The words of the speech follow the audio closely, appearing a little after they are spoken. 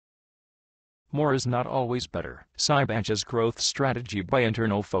More is not always better. CYBAGE'S growth strategy by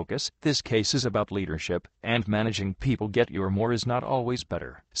internal focus. This case is about leadership and managing people. Get your more is not always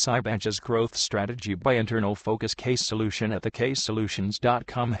better. CYBAGE'S growth strategy by internal focus case solution at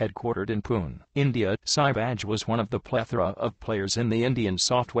thecasesolutions.com, headquartered in Pune, India. CYBAGE was one of the plethora of players in the Indian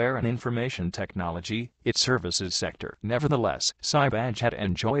software and information technology, its services sector. Nevertheless, CYBAGE had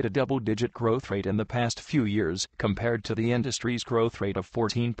enjoyed a double-digit growth rate in the past few years, compared to the industry's growth rate of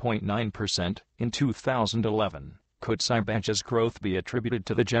 14.9% in 2011. Could CYBAGE's growth be attributed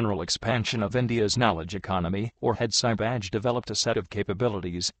to the general expansion of India's knowledge economy, or had CYBAGE developed a set of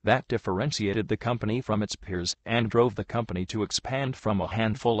capabilities that differentiated the company from its peers and drove the company to expand from a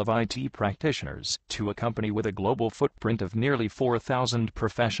handful of IT practitioners to a company with a global footprint of nearly 4,000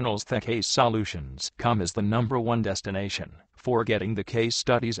 professionals? TheCaseSolutions.com is the #1 destination for getting the case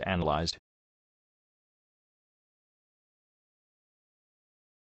studies analyzed.